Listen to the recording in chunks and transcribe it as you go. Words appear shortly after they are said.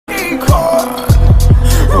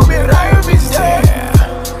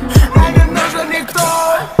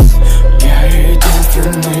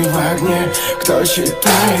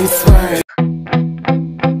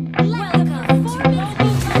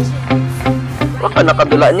Baka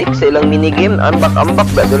nakadula Nick sa ilang minigame. Ambak-ambak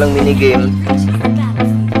ba ilang minigame?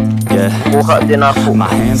 Buka din ako. My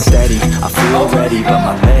hands steady, I feel ready, but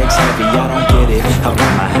my legs heavy, I don't get it. How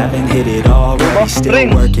come I haven't hit it already? Still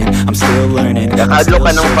working, I'm still learning. Kakadlo ka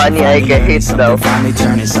ng funny, I get hits daw. Finally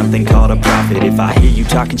turning something called a profit. If I hear you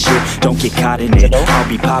talking shit, don't get caught in it. I'll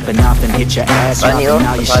be popping off and hit your ass, dropping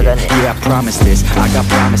all your shit. Yeah, I promise this, I got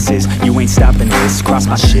promises. You ain't stopping this, cross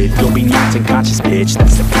my shit, you'll be knocked unconscious, bitch.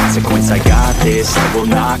 That's the consequence, I got this, I will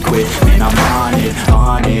not quit. Man, I'm on it,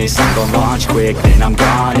 honest. I'm gonna launch quick, then I'm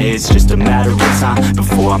gone. It's just a matter of time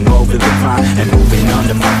before I'm over the climb and moving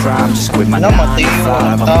under my prime. Just quit my 9 to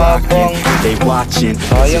 5, I'm rocking. They watching,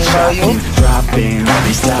 it's shocking, dropping all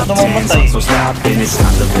these top 10s. I'm so stopping. It's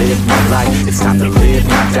time to live my life. It's time to live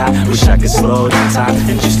my die. Wish I could slow down time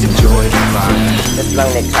and just enjoy the climb. Let's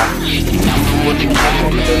lang next ha.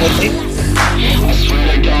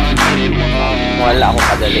 Wala akong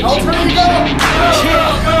kadali.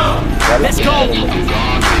 Let's go.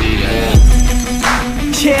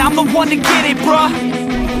 Yeah, I'm the one to get it, bruh.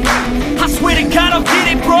 I swear to God I'll get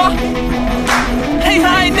it, bruh. Hey,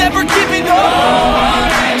 I ain't never giving up.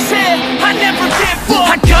 Yeah, I never give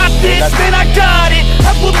up. I got this, man, I got it.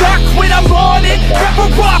 I will not quit, I'm on it.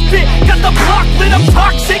 Never off it. Got the block lit, I'm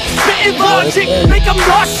toxic. Spitting logic, make them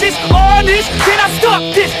nauseous. Honest, can I stop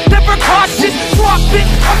this? Never cautious, drop it.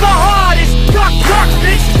 I'm the hardest. Knock, knock,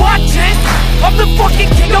 bitch, watch it. I'm the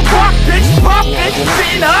fucking king of rock, bitch. Pop it,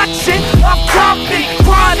 spitting hot shit. I'm topic,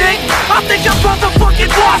 chronic. I think I'm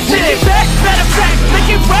motherfucking lost it. Back, matter of fact,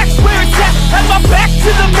 making racks where it's at. Have my back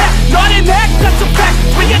to the mat, not an act, that's a fact.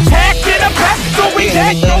 We attack in a back, so we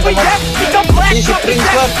act, no we act. Think I'm black, up and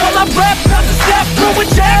that. While I rap, not to step, through a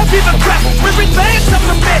jab, even crap. We're advanced, I'm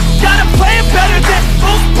the man. Got a plan better than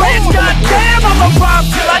most brands. Goddamn, I'm a rhyme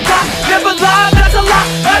till I die. Never lie, that's a lie.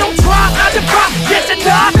 I don't try, I defy. Get to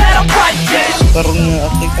die, that I'm right, yeah.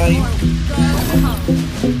 Karungnya ate kayo.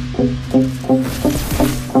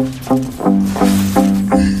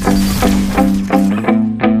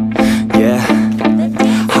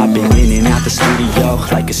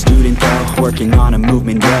 Like a student though, working on a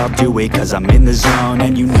movement, yeah, I'll do it cause I'm in the zone.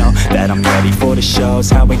 And you know that I'm ready for the shows,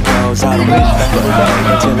 how it goes, I don't know, but I wait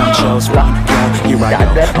until I'm chose one, yo, here I go.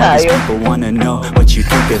 All these people wanna know what you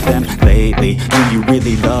think of them lately. Do you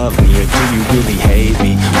really love me or do you really hate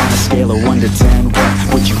me? On a scale of 1 to 10,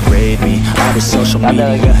 what would you grade me? All this social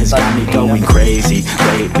media has got me going crazy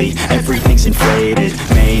lately. Everything's inflated,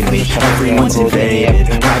 mainly, everyone's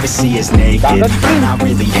invaded. Privacy is naked, and I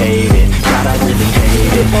really hate it. God, I really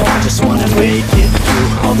hate it. I just wanna make it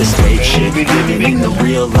through all this fake shit. Living in the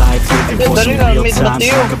real life, living for some real time.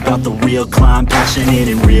 Talk about the real climb, passionate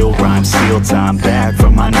in real rhymes. Steal time back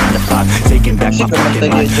from my 9 to 5, taking back my fucking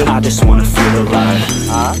life. I just wanna feel alive.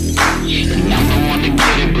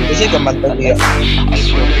 Kasi kamantag niya.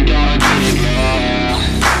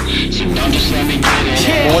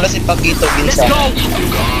 Mula si Pagito Binsa.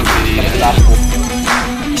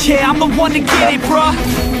 Yeah, I'm the one to get it, bruh.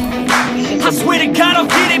 I swear to God I'll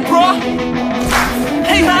get it, bro.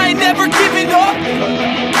 Hey, I ain't never giving up.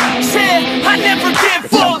 Yeah, I never give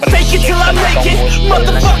up. Fake it till I make it.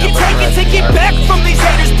 Motherfucking take it back from these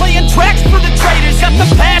haters. Playing tracks for the traitors. Got the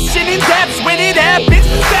passion and that's when it happens.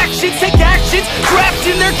 Factions take actions,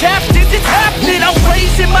 drafting their captains. It's happening, I'm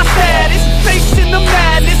raising my status. Facing the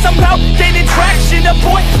madness, I'm out gaining traction.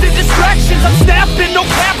 Avoid the distractions, I'm snapping, no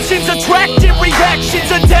captions. Attracting reactions,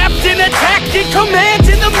 adapting, attacking,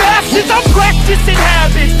 commanding the masses. I'm practicing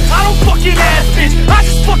habits, I don't fucking ask bitch, I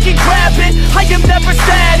just fucking grab it. I am never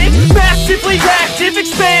static, massively active,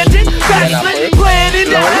 expanding, backslid, planning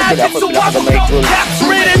to have it. So I will go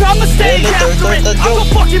capture it and I'ma stay after it. I will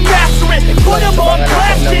fucking master it, put them on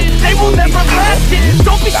plastic. They will never last it,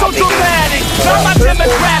 don't be so dramatic. Not my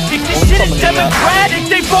demographic, this shit is democratic.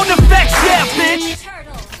 They phone effects, yeah bitch.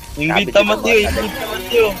 Invita Mateo, invita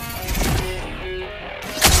Mateo.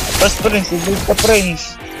 Best friends, invita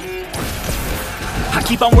friends. I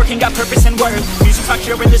keep on working, got purpose and worth. Music's my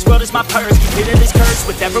cure and this world is my purse. Bitter this curse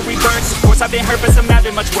with every verse. Of course I've been hurt, but some have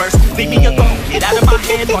been much worse. Leave me alone, get out of my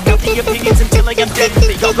head. Walk out the opinions until I am dead.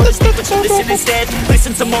 They all go to sleep, but you listen instead.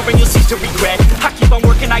 Listen some more and you'll cease to regret. I keep on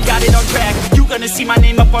working, I got it on track. You gonna see my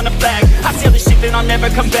name up on a flag. I sail this ship and I'll never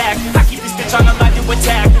come back. I keep this bitch on a line to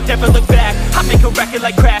attack. Never look back, I make a record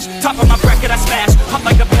like Crash. Top of my bracket I smash, hop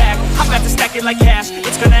like a pack. I'm about to stack it like cash.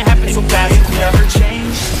 It's gonna happen so fast. Never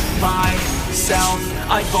change myself,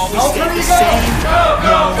 I've always stayed the same.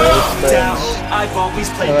 No doubt, I've always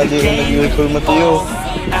played the game all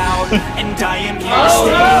out, and I am here to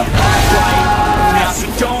stay right now. So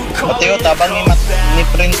don't call Mateo, it tabang ni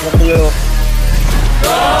Prince Mateo.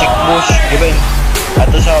 Check bush, given.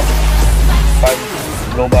 Ato sa Pan,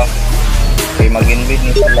 blow back. Okay, mag-invade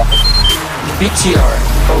na sila. BTR,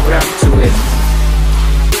 program to win.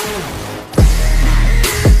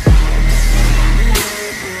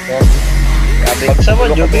 Pagsawa,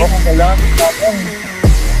 Joby.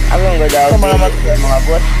 Abang gak daw mga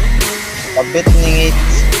bot. Kabit ni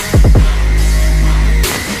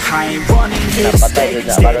I ain't running here to stay,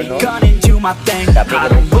 Napatay steady na, gunning, do my thing. Tapi I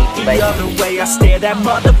kena don't look the baik. other way, I stare that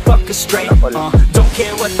motherfucker straight. Don't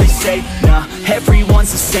care what they say, nah,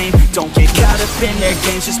 everyone's the same. Don't get caught up in their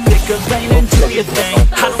games, just pick a lane and do your thing.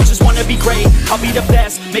 I don't just wanna be great, I'll be the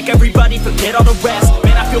best. Make everybody forget all the rest.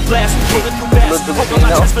 Man, I feel blessed, pulling through best. Hope on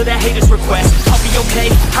my chest for that haters request. I'll be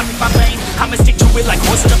okay, I'm in my lane. I'ma stick to it like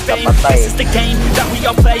horse in the fame. This is the game that we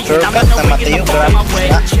all play, and I'm gonna win it on my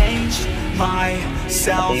way. Change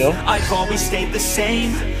myself, I've always stayed the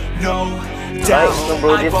same. No doubt,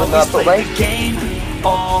 I've always played the game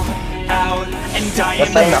all out, and I am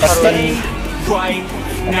gonna stay right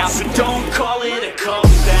now. So don't call it a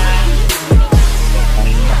comeback.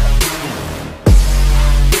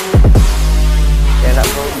 Kaya na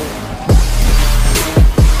bro.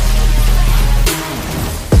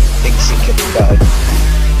 execute ka.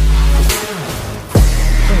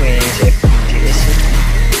 May sa FPGS.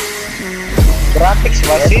 Graphics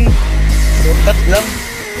machine. Cut lang.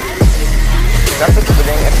 Graphics ba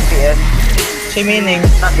na yung FPS? Si meaning.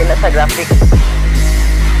 Nakila sa graphics.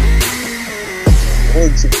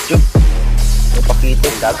 Execute. Napakita.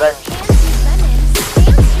 Dagan.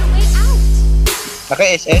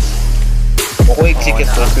 Naka-SS? Ako execute.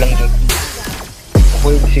 Plus lang dyan. Ako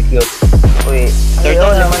execute. Uy, Turtle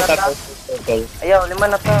ayaw, lang lima na ta. tapos. Turtle. Ayaw, 5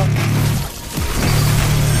 na ta.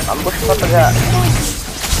 Ambush pa taga.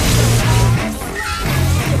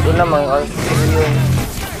 Ito naman, yun.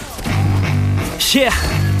 Yeah,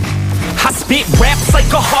 I spit raps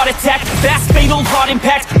like a heart attack. Fast, fatal, hard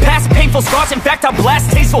impact. Past painful scars. In fact, I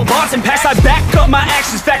blast tasteful bars and packs. I back up my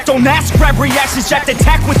actions. Fact, don't ask, grab reactions. Jacked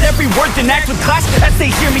attack with every word, then act with class as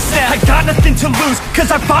they hear me sound. I got nothing to lose,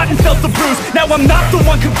 cause I fought and felt the bruise. Now I'm not the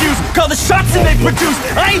one confused. Call the shots and they produce.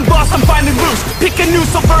 I ain't lost, I'm finally loose. Pick a new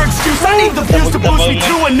silver excuse. I need the views to boost me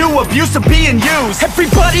to a new abuse of being used.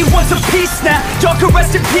 Everybody wants a piece now. Y'all can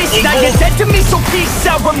rest in peace now. You're dead to me, so peace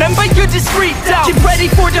out. Remember, you're discreet out. Get ready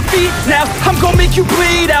for defeat now. I'm gonna make you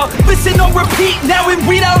bleed out. Listen on repeat now and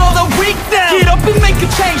weed out all the weak now. Get up and make a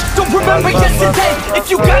change. Don't remember yesterday. If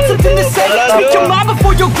you got something to say, speak your mind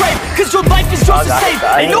before your grave. Cause your life is yours to save.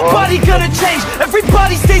 Ain't nobody gonna change.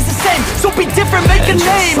 Everybody stays the same. So be different, make a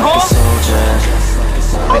name, huh?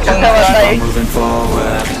 Moving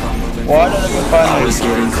forward, Wala na yung paano. always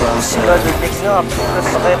getting closer. Logistics nga, focus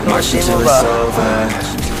pa kayo Marching mo till ba? it's over.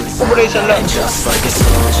 Operation lang. Just like a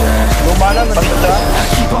soldier, Lumana man siya. I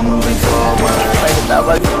keep on moving forward, Ay,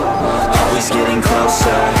 tawag. always getting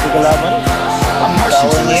closer. Kalaban. I'm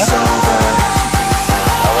marching till niya. it's over.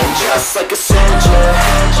 Just like a soldier,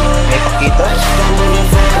 May pakita.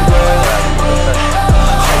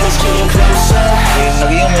 always getting closer.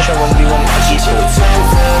 Nagiging mo siya 1v1 pakita. Till it's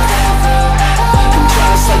over.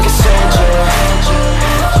 Just like a soldier,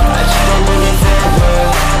 I keep on moving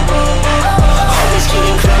forward, always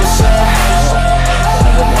getting closer.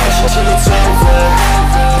 Marching till it's over.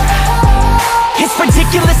 It's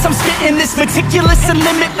ridiculous, I'm spitting this meticulous and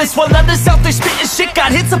limitless. While others out there spitting shit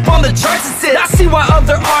got hits up on the charts and shit. I see why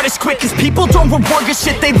other artists quit, cause people don't reward good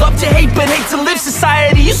shit. They love to hate but hate to live.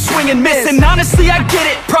 Society, you swing and miss. And honestly, I get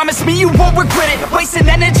it. Promise me you won't regret it. Wasting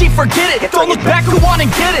energy, forget it. Don't look back, go on and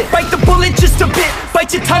get it. Bite the bullet just a bit. Bite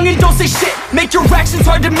your tongue and don't say shit. Make your actions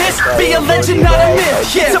hard to miss. Be a legend, not a myth.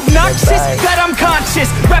 Yeah. It's obnoxious that I'm conscious.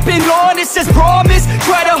 Rapping honest as promise.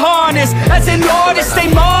 Try to harness. As an artist, stay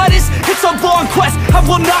modest. It's a long quest. I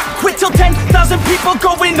will not quit till 10,000 people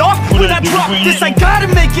going off. When I drop this, I gotta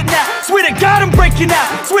make it now. Swear to God, I'm breaking out.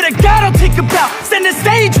 Swear to God, I'll take a bow. Stand the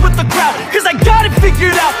stage with the crowd, cause I got it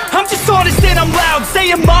figured out. I'm just honest and I'm loud.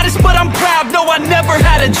 Saying modest, but I'm proud. No, I never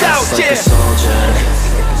had a doubt. Just like a soldier,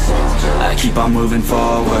 I keep on moving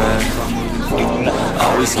forward,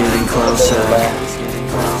 always getting closer.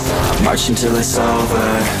 Marching till it's over.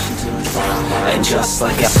 And just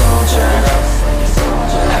like a soldier,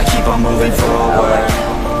 I keep on moving forward,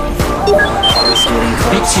 always getting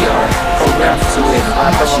closer. BTR, program to win.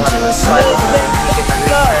 Marching till it's over.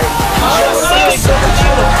 Just like a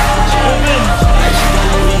soldier, I keep on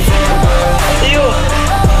moving forward.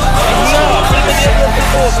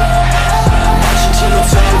 Marching till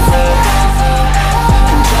it's over.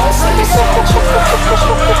 Just like a soldier, I keep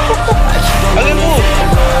on moving forward.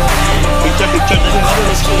 Picture na rin.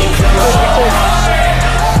 Always getting closer.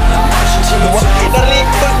 Marching till it's over.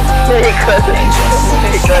 Very good. And just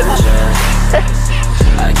like a soldier,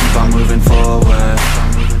 I keep on moving forward.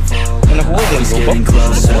 getting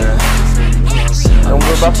closer. I'm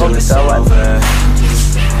marching till it's over. And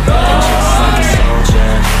just like a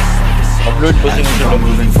soldier, Upload po I si keep on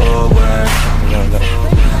moving forward.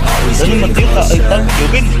 Always Ano getting matita? Ay, closer.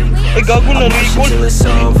 Jobin. Ay, gago na I'm marching record. till it's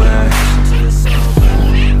over.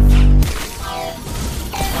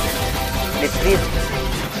 Lit.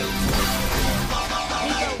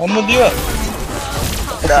 Amo dia.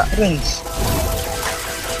 Da. Friends.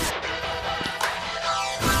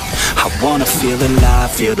 I wanna feel alive,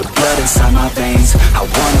 feel the blood inside my veins. I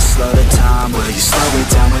wanna slow the time, will you slow it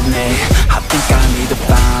down with me? I think I need to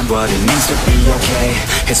find what it means to be okay.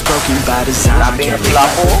 It's broken by design, can't live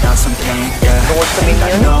life without some pain, yeah. And I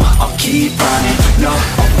know I'll keep running, no,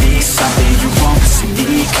 I'll be something you won't see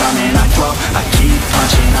me coming. I grow, I keep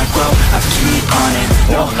punching, I grow, I keep hunting.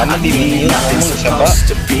 No, I need nothing supposed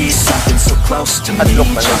to be something so close to me.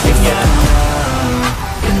 Jumping out.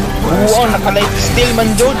 Oo, naka-light still man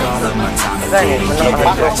dyan.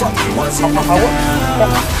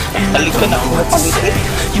 Talik ka na.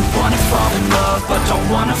 You wanna fall in love but don't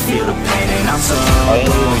wanna feel the pain. And I'm so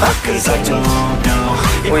cause I don't know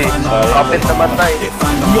if Uy, I'm kapit naman tayo.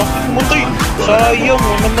 Yak mo tayo. Sayang,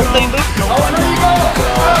 namatay ba?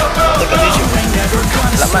 Teka din siya.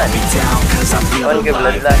 Laman. On ke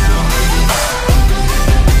bloodline.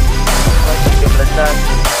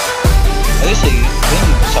 Ay, sige.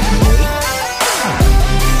 Ayun, samoy.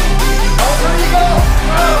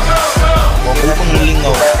 Huwag kong nalingaw.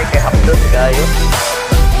 Dali kay Hapdot kayo.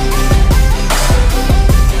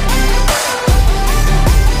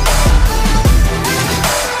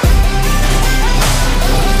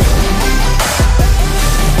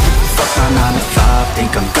 Fuck my 9 to 5,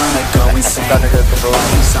 think I'm gonna go insane.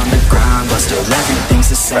 Always on the grind, but still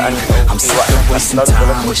everything's the same. I'm sick of wasting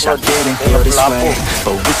time, wish I didn't feel this way.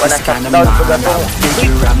 But with this kind of mind, I'll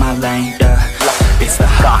figure out my lane, yeah. It's the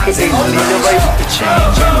highs and the lows, the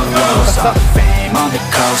change and the lows, all the fame on the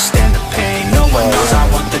coast and the pain. No one knows I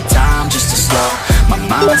want the time just to slow. My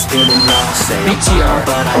mind's feeling low, say I'm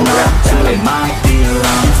but I know that it might be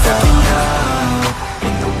alone. Fucking up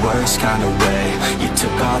in the worst kind of way. You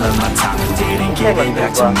took all of my time and didn't give it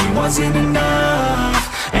back to me. Wasn't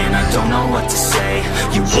enough, and I don't know what to say.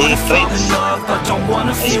 You wanna fall in love but don't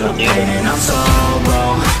wanna feel the pain. And I'm so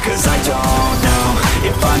low, cause I don't know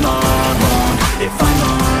if I'm alone, if I'm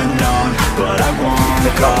unknown. But I won't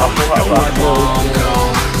go, no I won't go.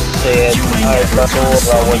 Said, You ain't ay, never gonna basura,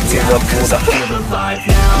 slow me wag down, yung cause I puta. feel alive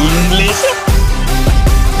now. English.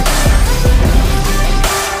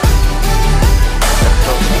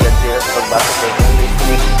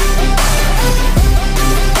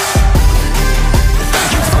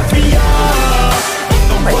 Fuck me up in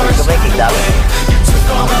the worst kind of way. You took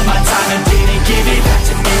all of my time and didn't give it back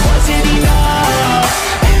to me. Wasn't enough,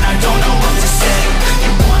 and I don't know what to say.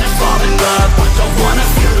 You wanna fall in love but don't wanna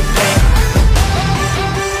feel the pain.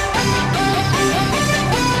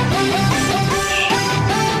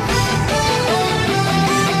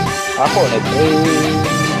 Ako, nag-praise.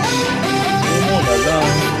 Ano mo na lang.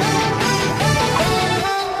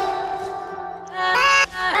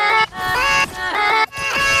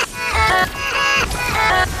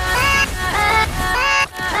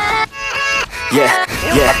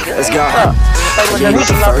 Yeah, let's go. Yeah, with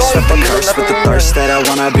the first, with the curse, with the thirst that I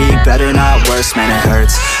wanna be better, not worse, man it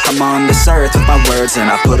hurts. I'm on this earth with my words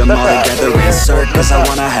and I put them all together, insert, cause I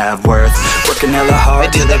wanna have worth. Working hella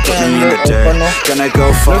hard till they put me in the dirt. Gonna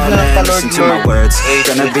go far, man, listen to my words.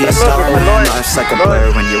 Gonna be a star, man, life's like a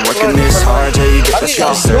blur. When you're working this hard, yeah, you get the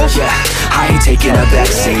closer. Yeah, I ain't taking a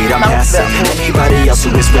backseat, I'm passing anybody else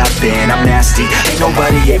who is rapping. I'm nasty, ain't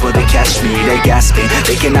nobody able to catch me. They gasping,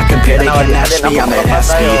 they cannot compare, they can't match me. I'm at half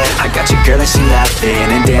speed, I got your girl and she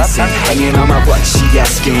laughing and dancing, hanging on my butt, she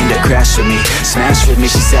asking to crash with me, smash with me.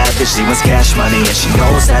 She savage, she wants cash money and she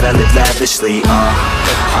knows that I live lavishly.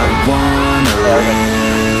 I wanna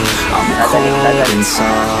live, I'm cold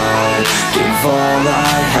inside. Give all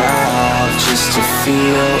I have just to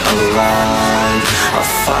feel alive. I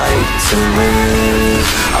fight to live,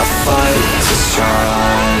 I fight to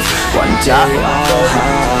strive. One day I'll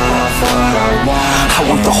have what I want. I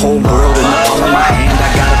want the whole world in the palm of my hand. I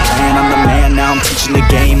got a plan, I'm the man. Now I'm teaching the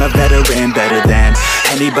game, a veteran, better than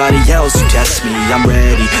anybody else who tests me. I'm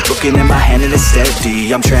ready, looking in my hand and it's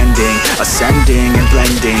steady. I'm trending, ascending and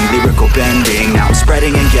blending, lyrical bending. Now I'm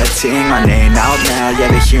spreading and getting my name out now.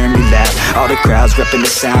 Yeah, they hearing me laugh, all the crowds repping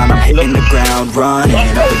the sound. I'm hitting the ground, running,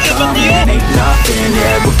 up and coming, ain't nothing.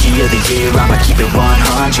 Yeah, rookie of the year, I'ma keep it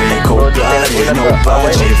 100. Cold-blooded, no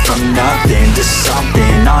budget, from nothing to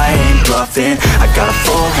something. I ain't bluffing, I got a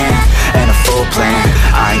full hand and a full plan.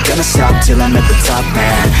 I ain't gonna stop till I'm at the top,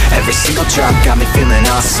 man. Every single drop got me feeling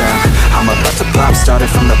awesome. I'm about to pop, started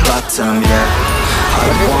from the bottom, yeah. I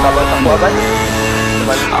wanna live,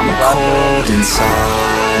 I'm cold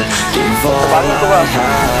inside. Give all I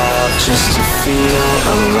have just to feel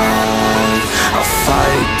alive. I'll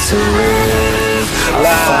fight to live, I'll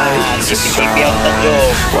fight to strive.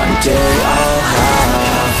 One day I'll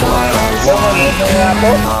have what I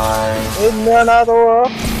want in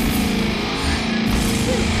life.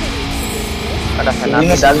 Ada sana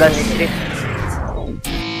dagan ni Chris.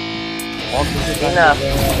 Oh, Selena.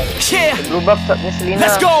 Yeah, Berubah shot ni Selena.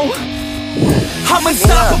 let's go. I'm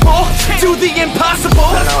unstoppable, do the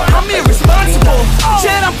impossible. I'm irresponsible,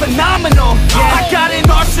 yet I'm phenomenal. I got an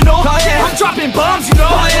arsenal, I'm dropping bombs, you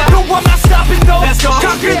know. No, I'm not stopping, no.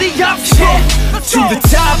 Conquer the obstacle. To the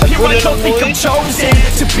top, here I don't think I'm chosen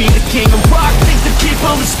to be the king of rock. Think the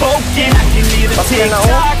people have spoken. I can hear the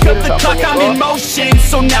tick-tock of the clock, I'm in motion.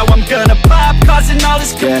 So now I'm gonna pop, causing all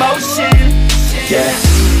this commotion. Yeah,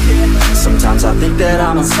 sometimes I think that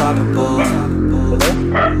I'm unstoppable.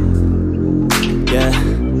 Yeah,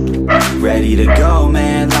 ready to go,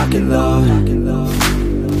 man, lock and load.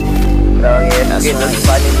 That's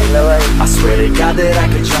right, I swear to God that I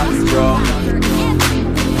could drop and roll.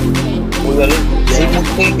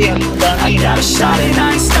 I got a shot and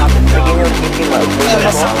I ain't stopping, no.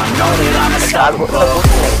 That's how I know that I'm unstoppable.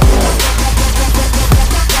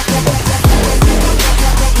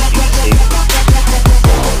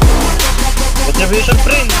 Retribution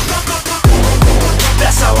Prince.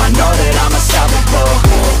 That's how I know that I'm unstoppable.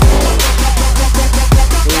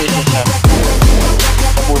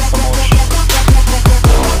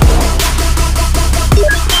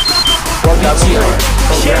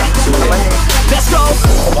 Let's go.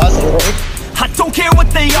 I don't care what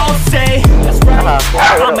they all say.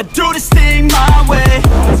 I'ma do this thing my way.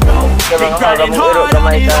 Been grinding hard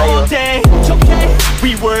on it all day.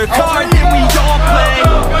 We work hard and we all play.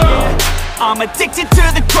 I'm addicted to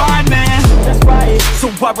the grind, man. So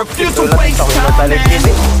I refuse to waste time, man.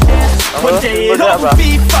 One day it'll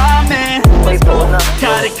be fine, man.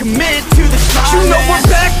 Gotta commit to the climb. You know we're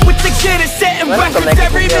back with the Guinness, setting records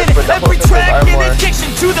every minute, every track. In addiction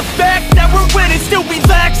to the fact that we're winning, still we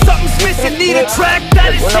lack something's missing. Need a track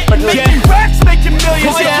that is hitting, making racks, making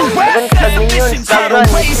millions. Yeah, rap that ambitions. I don't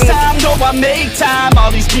waste time, no, I make time. All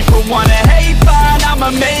these people wanna hate, fine, I'ma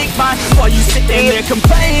make mine. While you sitting there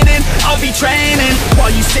complaining, I'll be training. While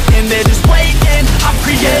you sitting there just waiting, I'm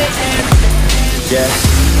creating. Yeah,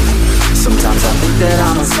 sometimes I think that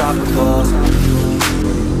I'm unstoppable.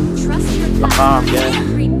 Yeah,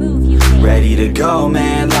 ready to go,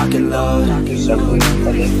 man, lock and load.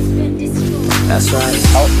 That's right,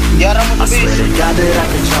 I swear to God that I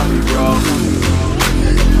can jump and roll.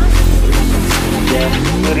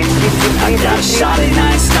 Yeah, I got a shot and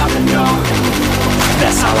I ain't stopping, no.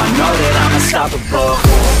 That's how I know that I'm unstoppable.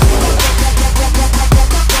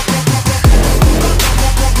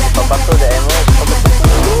 Back to the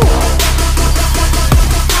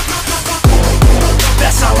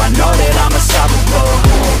That's how I know that I'm unstoppable.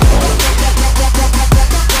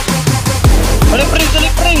 Oleh Prince.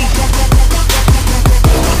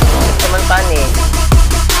 Teman Tani.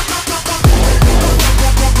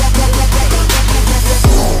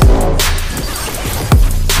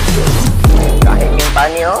 Kahit yung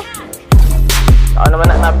Tani, oh. Ako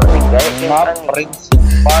naman napanig kahit yung Tani. Prince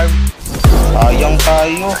Farm. Sayang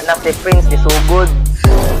tayo. Anak si Prince, di sugod.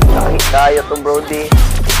 Kahit tayo to Brody.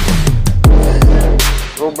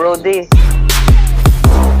 Go Brody.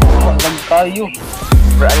 Lag tayo.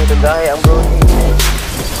 Braan ka gaya ang Brody.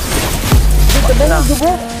 Ito ba yung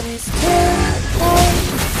dugo?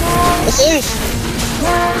 SS!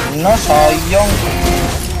 Na, sayang.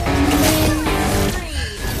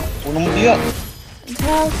 Puno mo diya.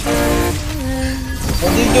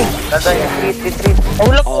 Hindi nyo. Kata yung treat.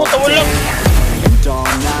 Tawalak ko, tawalak.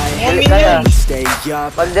 Dili kaya.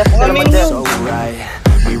 Paldas ka naman dyan.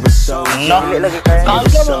 We were so young, Dili lagi kaya. we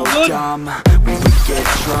were so dumb. We would get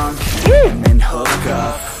drunk and then hook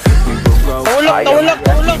up. We were Tawalak.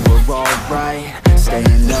 we were alright,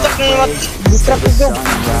 staying up late till the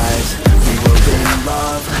sunrise. We were in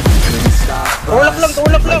love, couldn't stop us. Tawalak lang.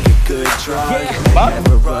 Like a good drug,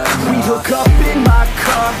 never